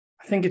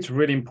think it's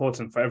really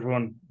important for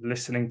everyone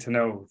listening to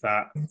know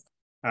that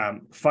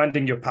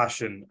finding your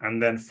passion and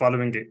then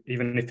following it,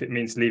 even if it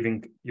means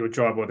leaving your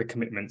job or the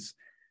commitments,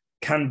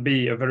 can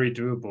be a very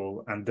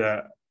doable and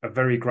a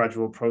very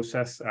gradual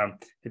process.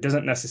 It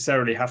doesn't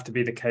necessarily have to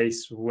be the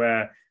case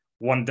where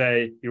one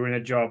day you're in a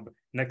job,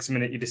 next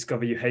minute you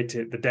discover you hate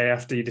it, the day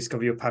after you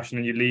discover your passion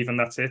and you leave and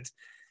that's it.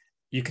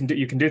 You can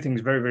do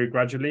things very, very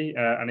gradually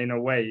and in a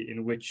way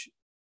in which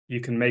you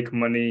can make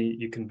money,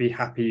 you can be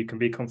happy, you can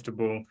be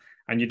comfortable,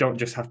 and you don't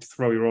just have to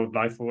throw your old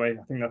life away.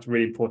 I think that's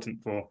really important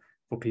for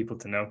people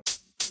to know.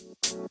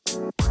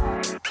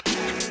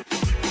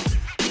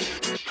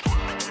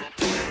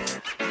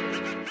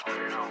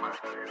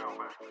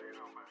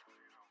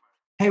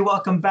 Hey,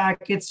 welcome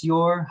back. It's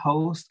your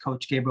host,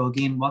 Coach Gabriel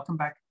Guin. Welcome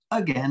back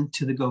again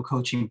to the Go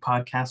Coaching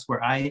podcast,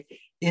 where I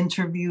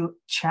interview,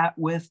 chat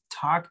with,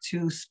 talk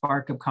to,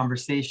 spark up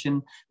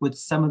conversation with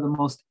some of the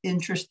most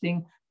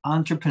interesting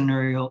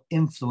entrepreneurial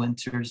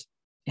influencers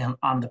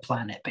on the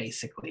planet,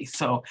 basically.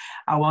 So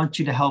I want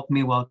you to help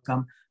me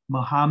welcome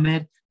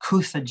Mohammed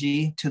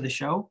Kousaji to the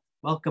show.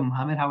 Welcome,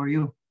 Mohammed. How are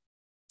you?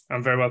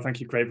 I'm very well, thank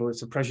you, Gabriel.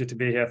 It's a pleasure to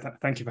be here.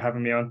 Thank you for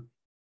having me on.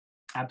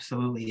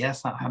 Absolutely.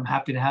 Yes, I'm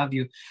happy to have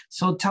you.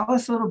 So tell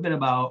us a little bit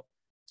about,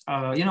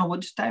 we'll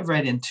just dive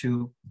right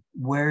into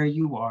where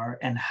you are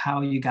and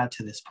how you got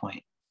to this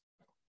point.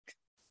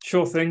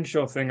 Sure thing.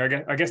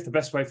 I guess the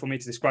best way for me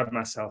to describe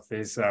myself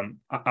is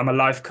I'm a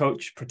life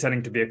coach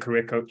pretending to be a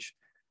career coach.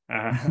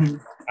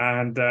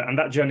 And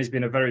that journey has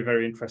been a very,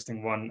 very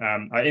interesting one.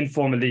 I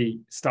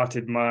informally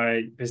started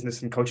my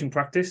business and coaching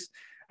practice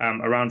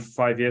around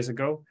 5 years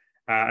ago.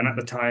 And at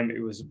the time,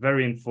 it was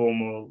very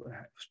informal. It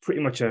was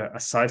pretty much a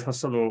side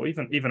hustle or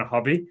even a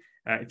hobby,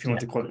 if you want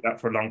to call it that,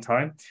 for a long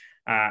time.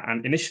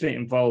 And initially it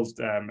involved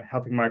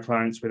helping my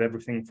clients with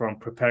everything from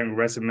preparing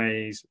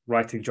resumes,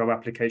 writing job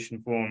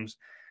application forms,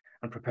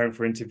 and preparing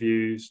for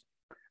interviews.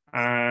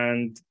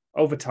 And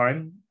over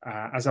time,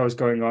 as I was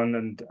going on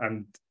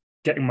and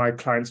getting my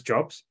clients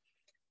jobs,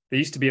 there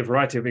used to be a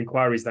variety of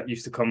inquiries that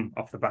used to come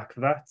off the back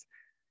of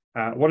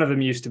that. One of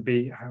them used to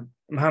be,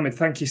 Mohammed,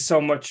 thank you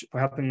so much for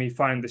helping me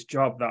find this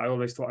job that I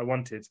always thought I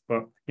wanted.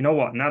 But you know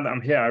what? Now that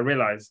I'm here, I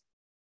realize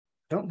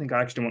I don't think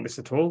I actually want this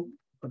at all.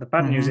 But the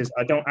bad news is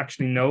I don't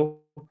actually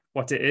know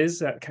what it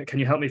is. Can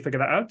you help me figure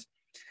that out?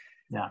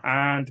 Yeah.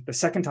 And the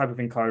second type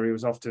of inquiry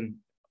was often,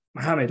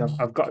 Mohammed,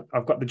 I've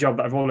got the job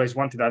that I've always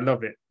wanted. I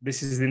love it.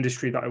 This is the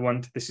industry that I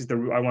want. This is the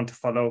route I want to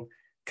follow.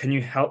 Can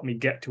you help me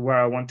get to where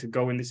I want to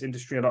go in this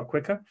industry a lot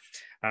quicker?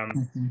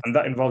 And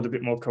that involved a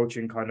bit more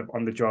coaching kind of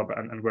on the job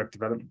and work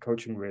development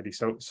coaching, really.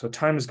 So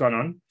time has gone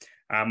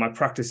on. My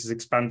practice has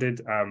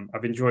expanded.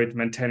 I've enjoyed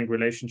maintaining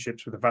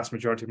relationships with the vast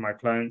majority of my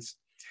clients.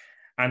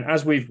 And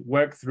as we've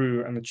worked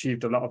through and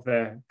achieved a lot of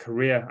their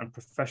career and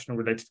professional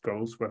related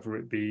goals, whether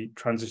it be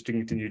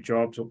transitioning into new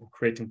jobs or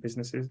creating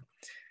businesses,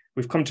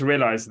 we've come to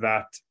realize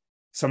that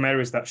some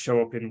areas that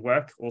show up in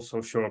work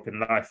also show up in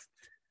life.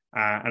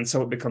 And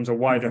so it becomes a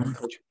wider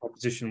coaching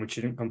proposition, which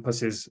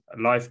encompasses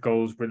life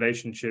goals,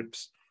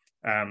 relationships,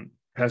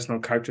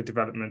 personal character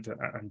development,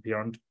 and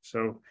beyond.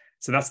 So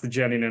that's the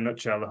journey in a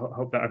nutshell. I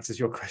hope that answers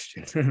your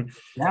question.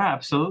 Yeah,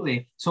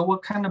 absolutely. So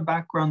what kind of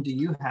background do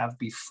you have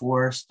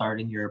before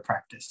starting your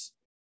practice?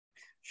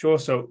 Sure.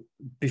 So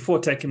before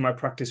taking my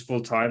practice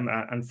full time,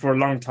 and for a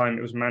long time,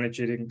 it was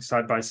managing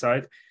side by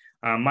side.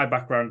 My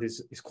background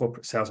is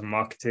corporate sales and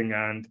marketing,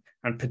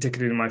 and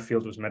particularly in my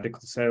field was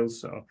medical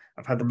sales. So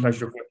I've had the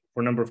pleasure of working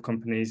for a number of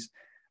companies.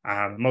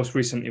 Most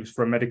recently, it was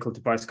for a medical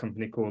device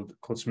company called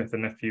Smith &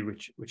 Nephew,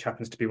 which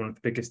happens to be one of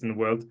the biggest in the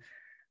world.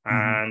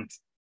 And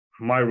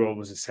my role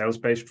was a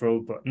sales-based role,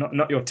 but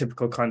not your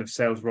typical kind of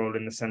sales role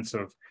in the sense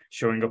of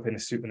showing up in a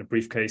suit and a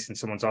briefcase in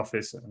someone's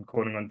office and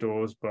calling on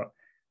doors, but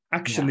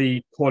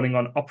actually calling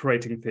on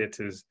operating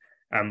theatres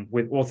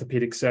with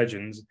orthopedic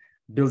surgeons,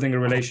 building a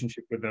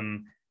relationship with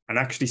them, and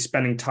actually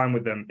spending time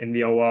with them in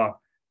the OR,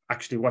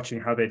 actually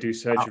watching how they do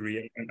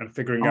surgery and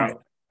figuring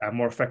out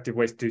more effective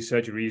ways to do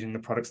surgery using the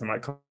products that my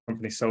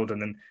company sold,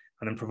 and then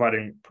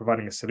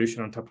providing a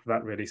solution on top of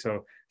that, really. So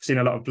I've seen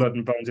a lot of blood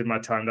and bones in my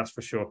time, that's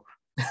for sure.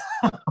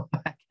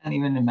 I can't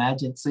even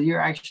imagine. So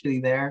you're actually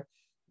there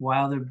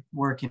while they're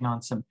working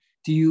on some.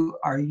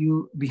 Are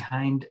you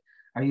behind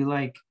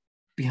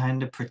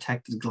a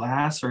protected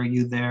glass, or are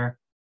you there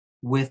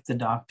with the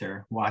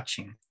doctor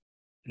watching?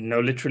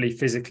 No, literally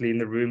physically in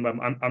the room.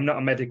 I'm not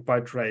a medic by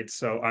trade,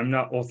 so I'm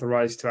not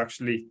authorized to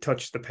actually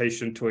touch the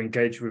patient or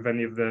engage with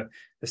any of the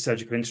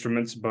surgical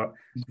instruments, but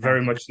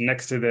very much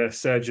next to the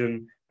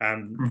surgeon,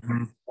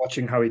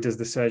 watching how he does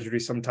the surgery,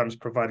 sometimes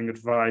providing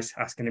advice,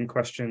 asking him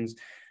questions,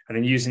 and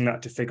then using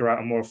that to figure out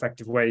a more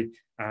effective way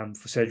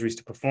for surgeries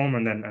to perform,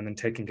 and then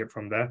taking it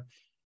from there.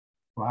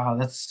 Wow,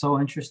 that's so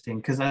interesting,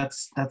 because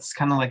that's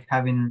kind of like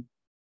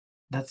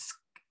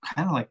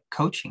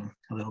coaching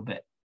a little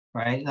bit.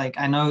 Right? Like,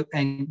 I know,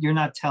 and you're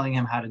not telling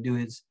him how to do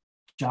his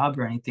job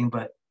or anything,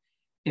 but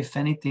if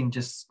anything,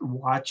 just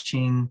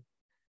watching,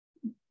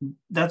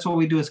 that's what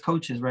we do as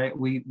coaches, right?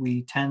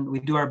 We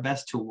do our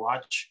best to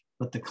watch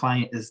what the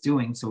client is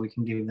doing so we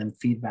can give them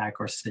feedback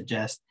or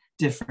suggest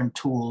different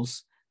tools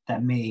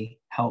that may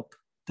help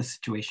the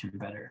situation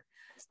better.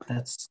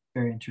 That's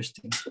very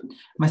interesting.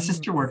 My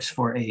sister works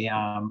for a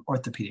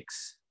orthopedics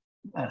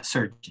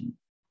surgeon,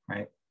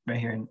 right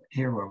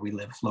here where we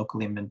live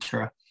locally in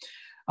Ventura.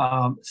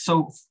 So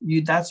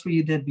that's what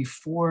you did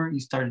before you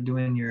started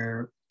doing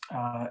your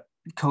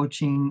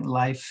coaching,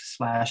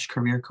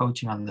 life/career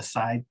coaching on the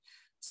side.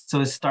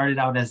 So it started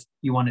out as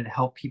you wanted to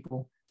help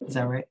people, is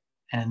that right?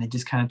 And it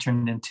just kind of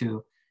turned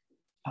into,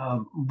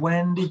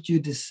 when did you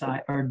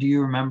decide, or do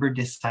you remember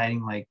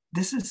deciding like,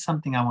 this is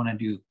something I want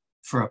to do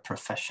for a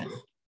profession?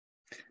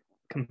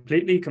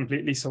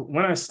 Completely. So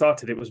when I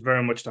started, it was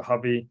very much the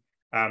hobby.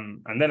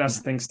 And then as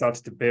things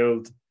started to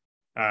build,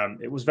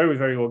 it was very,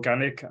 very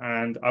organic.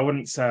 And I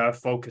wouldn't say I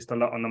focused a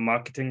lot on the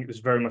marketing. It was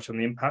very much on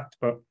the impact.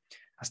 But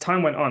as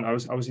time went on, I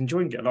was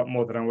enjoying it a lot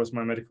more than I was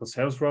my medical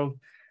sales role.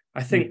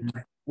 I think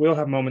we all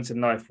have moments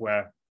in life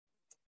where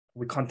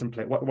we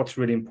contemplate what's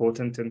really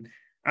important. And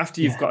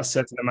after you've got a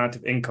certain amount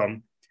of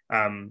income,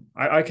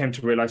 I came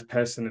to realize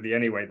personally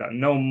anyway, that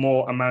no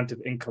more amount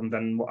of income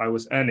than what I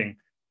was earning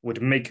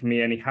would make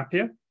me any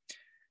happier.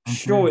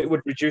 Sure, it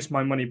would reduce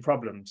my money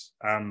problems,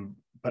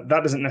 but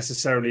that doesn't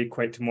necessarily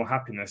equate to more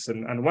happiness.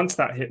 And once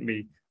that hit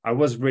me, I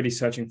was really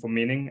searching for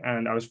meaning,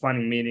 and I was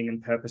finding meaning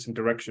and purpose and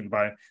direction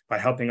by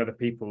helping other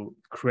people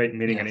create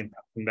meaning and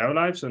impact in their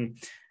lives. And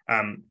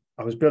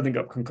I was building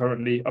up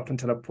concurrently up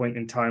until a point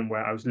in time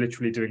where I was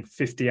literally doing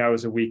 50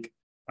 hours a week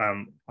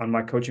on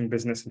my coaching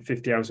business and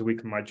 50 hours a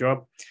week on my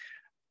job.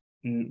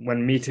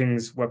 When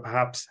meetings were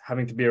perhaps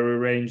having to be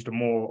rearranged or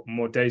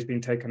more days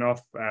being taken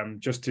off,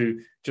 just to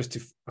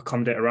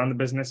accommodate around the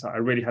business, I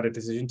really had a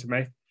decision to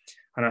make.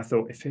 And I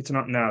thought, if it's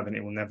not now, then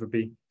it will never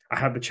be. I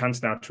have the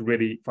chance now to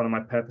really follow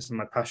my purpose and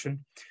my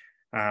passion.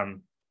 I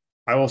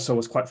also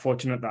was quite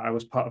fortunate that I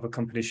was part of a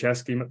company share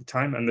scheme at the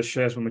time, and the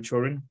shares were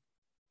maturing.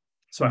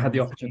 So I had the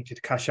opportunity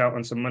to cash out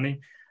on some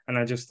money. And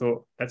I just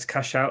thought, let's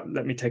cash out.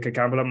 Let me take a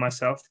gamble on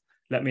myself.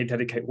 Let me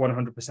dedicate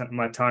 100% of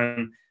my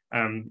time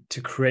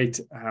to create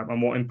a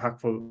more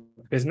impactful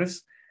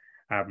business.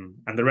 And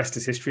the rest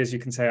is history, as you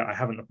can say. I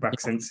haven't looked back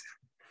since.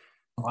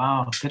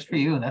 Wow, good for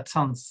you. That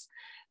sounds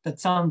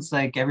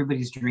like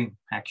everybody's dream,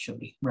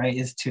 actually, right?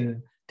 Is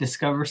to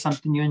discover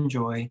something you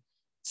enjoy,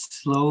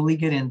 slowly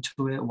get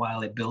into it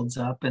while it builds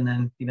up, and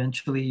then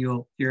eventually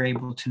you're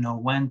able to know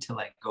when to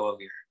let go of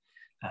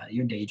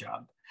your day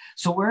job.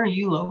 So where are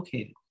you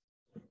located?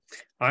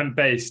 I'm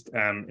based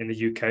in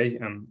the UK,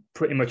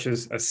 pretty much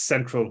as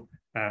central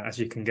as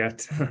you can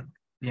get.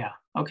 Yeah.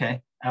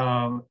 Okay.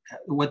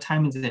 What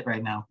time is it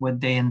right now? What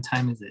day and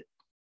time is it?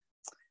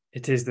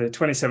 It is the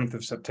 27th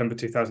of September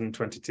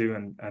 2022,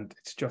 and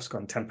it's just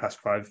gone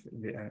 5:10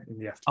 in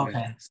the afternoon.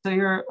 Okay, so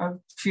you're a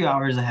few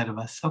hours ahead of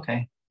us.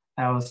 Okay,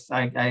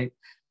 I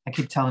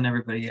keep telling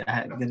everybody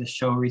I did a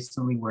show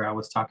recently where I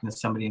was talking to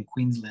somebody in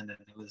Queensland, and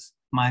it was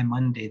my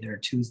Monday, their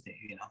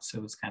Tuesday. So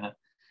it was kind of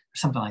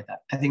something like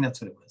that. I think that's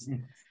what it was,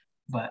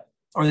 but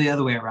or the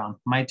other way around.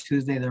 My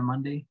Tuesday, their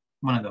Monday.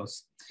 One of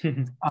those.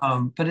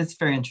 But it's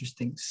very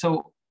interesting.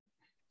 So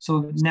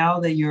now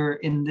that you're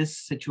in this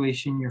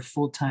situation, you're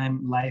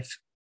full-time life,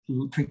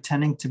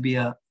 pretending to be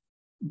a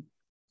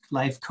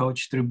life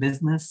coach through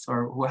business,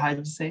 or how did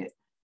you say it?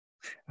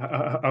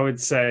 I would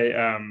say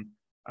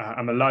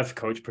I'm a life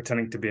coach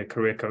pretending to be a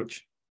career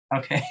coach.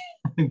 Okay,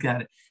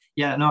 got it.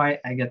 Yeah, no,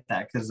 I get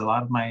that, because a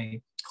lot of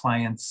my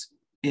clients,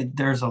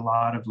 there's a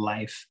lot of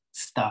life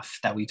stuff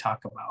that we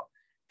talk about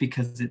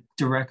because it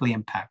directly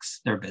impacts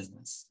their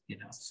business,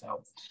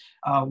 So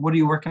what are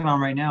you working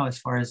on right now as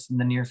far as in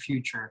the near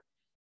future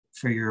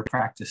for your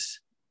practice?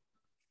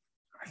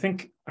 I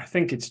think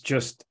it's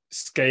just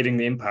scaling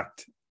the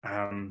impact.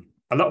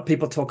 A lot of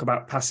people talk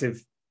about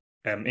passive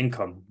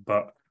income,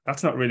 but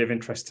that's not really of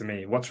interest to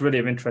me. What's really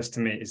of interest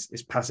to me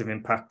is passive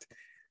impact.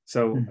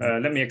 So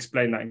let me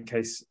explain that in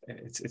case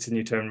it's a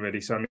new term, really.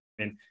 So I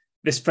mean,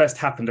 this first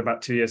happened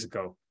about 2 years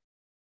ago.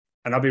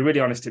 And I'll be really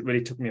honest, it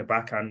really took me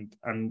aback. And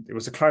it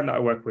was a client that I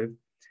work with.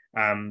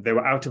 They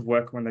were out of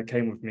work when they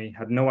came with me,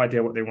 had no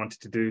idea what they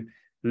wanted to do.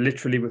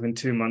 Literally within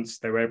 2 months,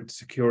 they were able to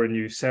secure a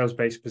new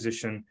sales-based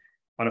position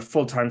on a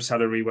full-time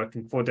salary,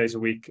 working 4 days a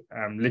week,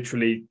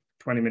 literally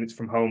 20 minutes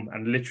from home,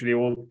 and literally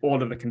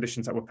all of the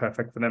conditions that were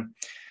perfect for them.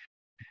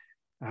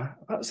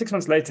 About 6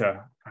 months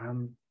later,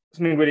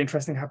 something really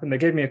interesting happened. They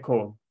gave me a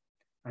call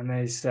and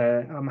they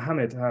said,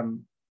 Mohammed,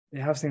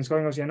 how's things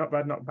going? I was, yeah, not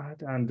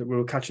bad. And we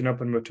were catching up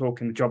and we were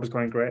talking, the job was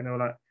going great. And they were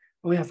like,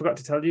 oh yeah, I forgot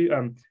to tell you,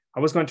 I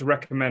was going to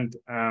recommend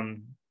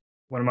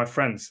one of my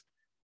friends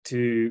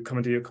to come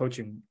and do your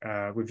coaching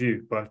with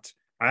you, but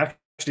I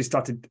actually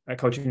started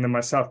coaching them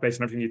myself based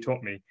on everything you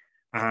taught me.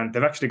 And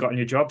they've actually got a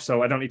new job,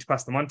 so I don't need to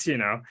pass them on to you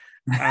now.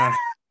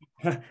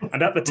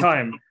 And at the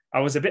time, I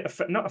was a bit,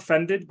 not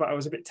offended, but I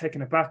was a bit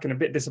taken aback and a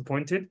bit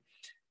disappointed.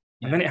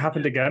 Yeah. And then it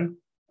happened again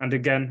and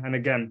again and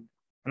again.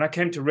 And I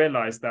came to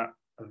realize that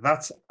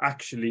that's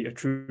actually a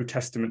true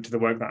testament to the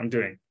work that I'm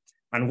doing.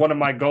 And one of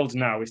my goals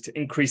now is to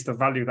increase the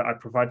value that I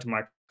provide to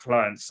my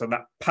clients, so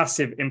that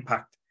passive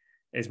impact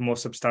is more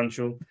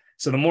substantial.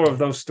 So the more of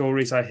those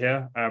stories I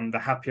hear, the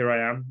happier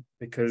I am,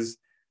 because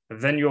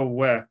then your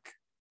work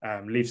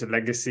leaves a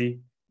legacy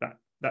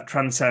that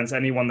transcends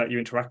anyone that you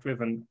interact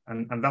with, and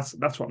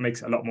that's what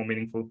makes it a lot more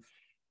meaningful.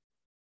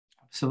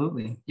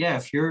 Absolutely. Yeah,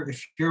 if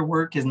your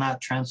work is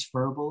not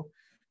transferable,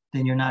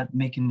 then you're not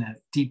making a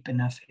deep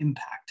enough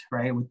impact,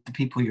 right, with the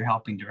people you're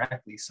helping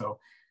directly. So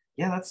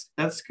yeah,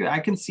 that's good. I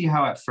can see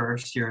how at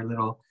first you're a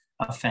little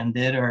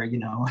offended, or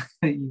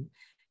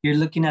you're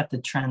looking at the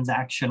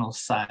transactional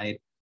side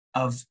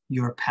of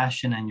your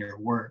passion and your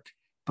work.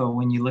 But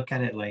when you look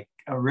at it like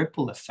a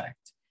ripple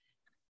effect,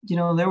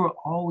 there will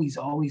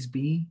always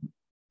be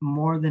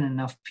more than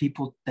enough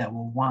people that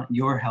will want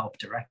your help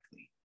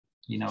directly.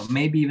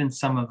 Maybe even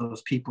some of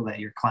those people that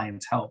your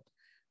clients help,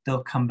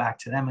 they'll come back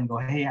to them and go,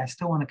 hey, I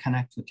still want to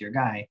connect with your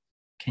guy.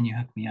 Can you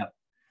hook me up?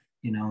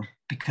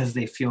 Because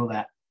they feel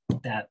that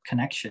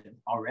connection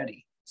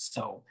already.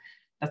 So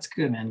that's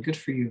good, man. Good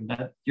for you.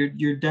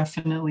 You're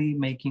definitely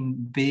making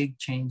big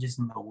changes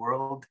in the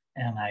world,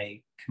 and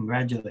I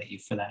congratulate you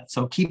for that.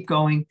 So keep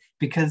going,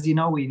 because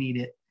we need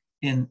it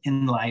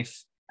in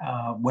life,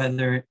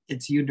 whether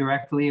it's you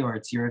directly or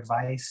it's your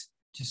advice,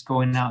 just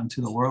going out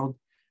into the world,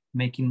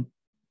 making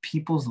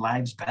people's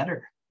lives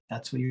better.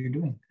 That's what you're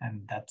doing,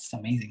 and that's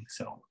amazing.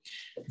 So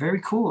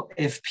very cool.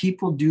 If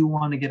people do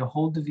want to get a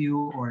hold of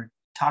you or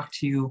talk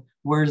to you,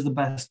 where's the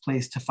best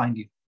place to find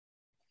you?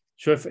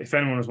 Sure. If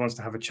anyone wants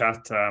to have a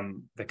chat,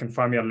 they can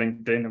find me on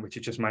LinkedIn, which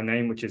is just my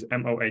name, which is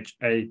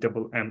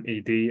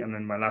MOHAMMED, and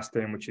then my last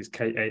name, which is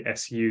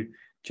KASUJEE.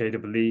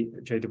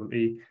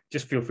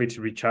 Just feel free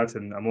to reach out,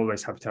 and I'm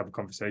always happy to have a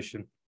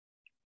conversation.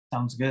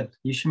 Sounds good.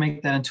 You should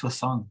make that into a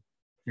song,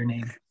 your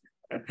name.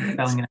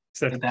 Spelling it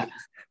like that.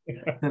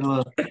 Put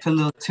a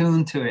little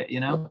tune to it,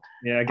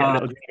 Yeah, get a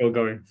little jingle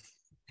going.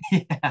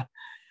 Yeah,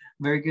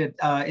 very good.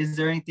 Is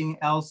there anything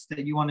else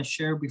that you want to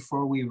share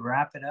before we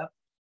wrap it up?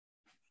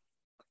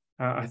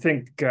 I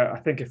think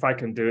if I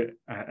can do it,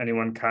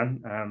 anyone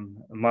can.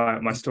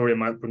 My story and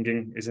my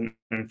upbringing isn't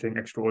anything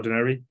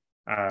extraordinary.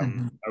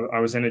 I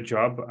was in a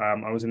job.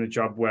 I was in a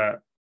job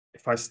where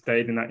if I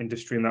stayed in that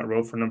industry, in that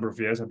role for a number of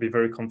years, I'd be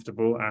very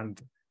comfortable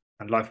and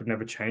life would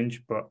never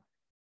change. But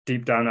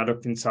deep down, I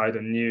looked inside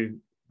and knew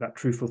that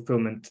true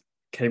fulfillment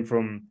came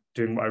from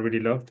doing what I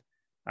really loved.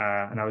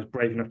 And I was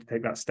brave enough to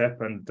take that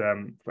step. And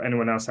for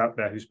anyone else out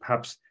there who's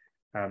perhaps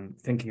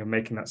thinking of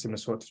making that similar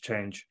sort of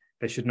change,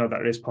 they should know that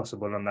it is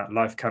possible, and that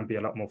life can be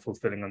a lot more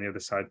fulfilling on the other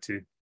side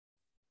too.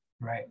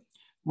 Right.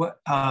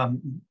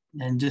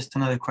 And just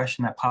another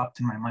question that popped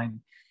in my mind.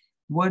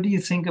 What do you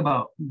think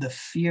about the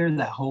fear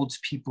that holds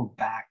people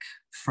back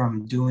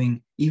from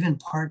doing even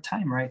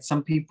part-time, right?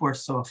 Some people are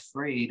so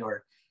afraid,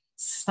 or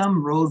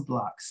some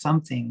roadblock,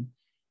 something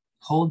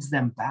holds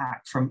them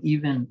back from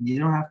even, you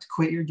don't have to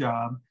quit your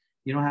job.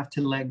 You don't have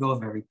to let go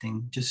of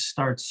everything. Just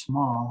start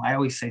small. I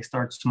always say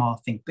start small,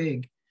 think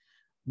big.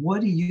 What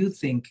do you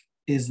think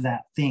is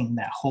that thing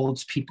that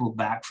holds people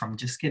back from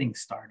just getting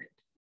started?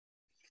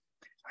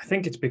 I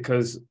think it's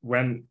because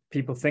when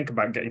people think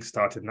about getting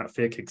started and that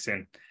fear kicks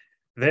in,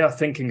 they are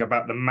thinking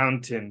about the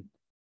mountain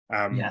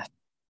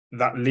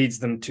that leads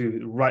them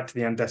right to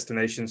the end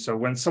destination. So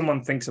when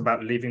someone thinks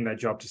about leaving their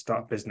job to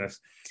start a business,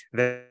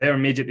 they're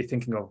immediately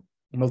thinking of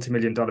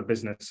multi-million-dollar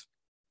business,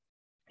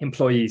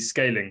 employees,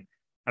 scaling.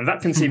 And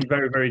that can seem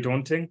very, very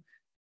daunting.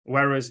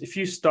 Whereas if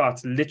you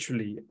start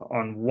literally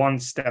on one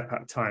step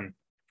at a time,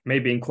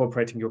 maybe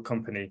incorporating your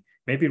company,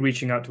 maybe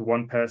reaching out to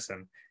one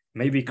person,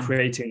 maybe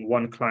creating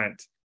one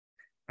client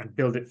and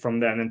build it from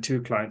there, and then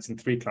 2 clients and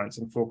 3 clients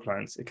and 4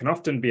 clients, it can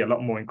often be a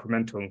lot more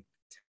incremental.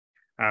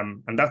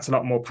 And that's a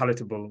lot more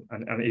palatable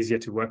and easier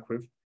to work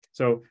with.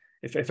 So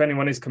if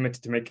anyone is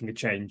committed to making a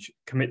change,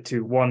 commit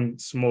to one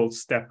small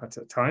step at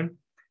a time,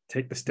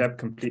 take the step,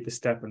 complete the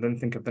step, and then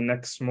think of the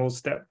next small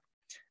step.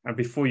 And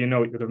before you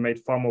know it, you'd have made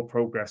far more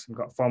progress and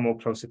got far more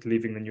closer to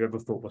leaving than you ever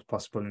thought was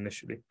possible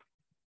initially.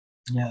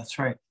 Yeah, that's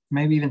right.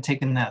 Maybe even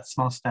taking that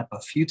small step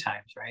a few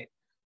times, right?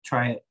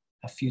 Try it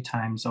a few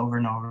times over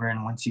and over.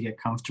 And once you get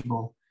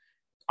comfortable,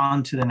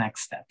 on to the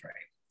next step, right?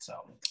 So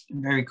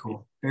very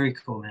cool. Very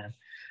cool, man.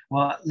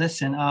 Well,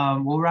 listen,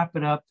 we'll wrap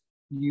it up.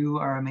 You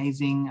are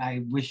amazing.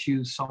 I wish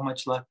you so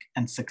much luck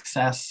and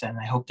success. And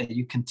I hope that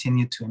you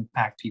continue to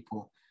impact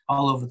people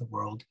all over the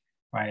world,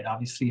 right?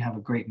 Obviously, you have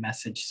a great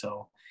message.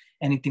 So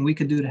anything we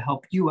could do to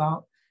help you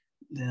out,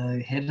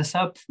 hit us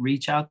up,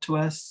 reach out to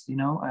us.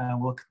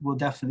 We'll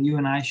definitely, you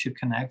and I should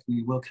connect.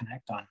 We will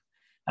connect on,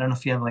 I don't know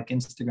if you have like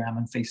Instagram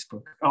and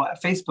Facebook. Oh,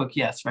 Facebook,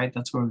 yes, right?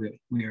 That's where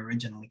we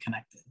originally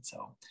connected.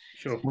 So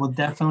sure, we'll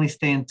definitely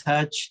stay in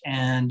touch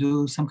and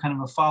do some kind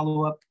of a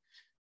follow-up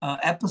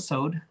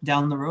episode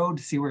down the road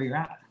to see where you're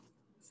at.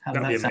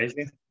 That'd be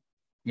amazing.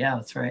 Yeah,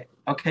 that's right.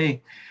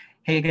 Okay.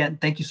 Hey, again,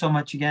 thank you so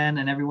much again.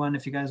 And everyone,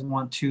 if you guys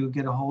want to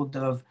get a hold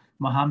of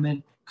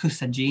Mohammed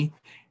Kusaji,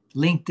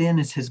 LinkedIn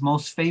is his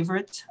most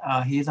favorite.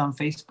 He is on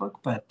Facebook,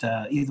 but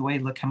either way,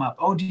 look him up.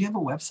 Oh, do you have a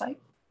website?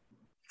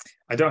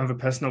 I don't have a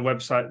personal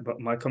website, but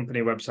my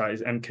company website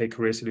is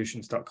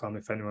mkcareersolutions.com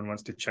if anyone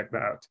wants to check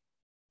that out.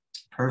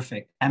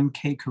 Perfect.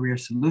 MK Career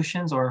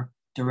Solutions, or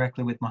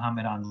directly with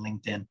Mohammed on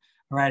LinkedIn.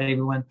 All right,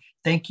 everyone.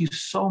 Thank you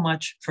so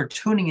much for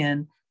tuning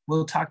in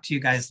We'll talk to you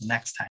guys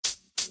next time.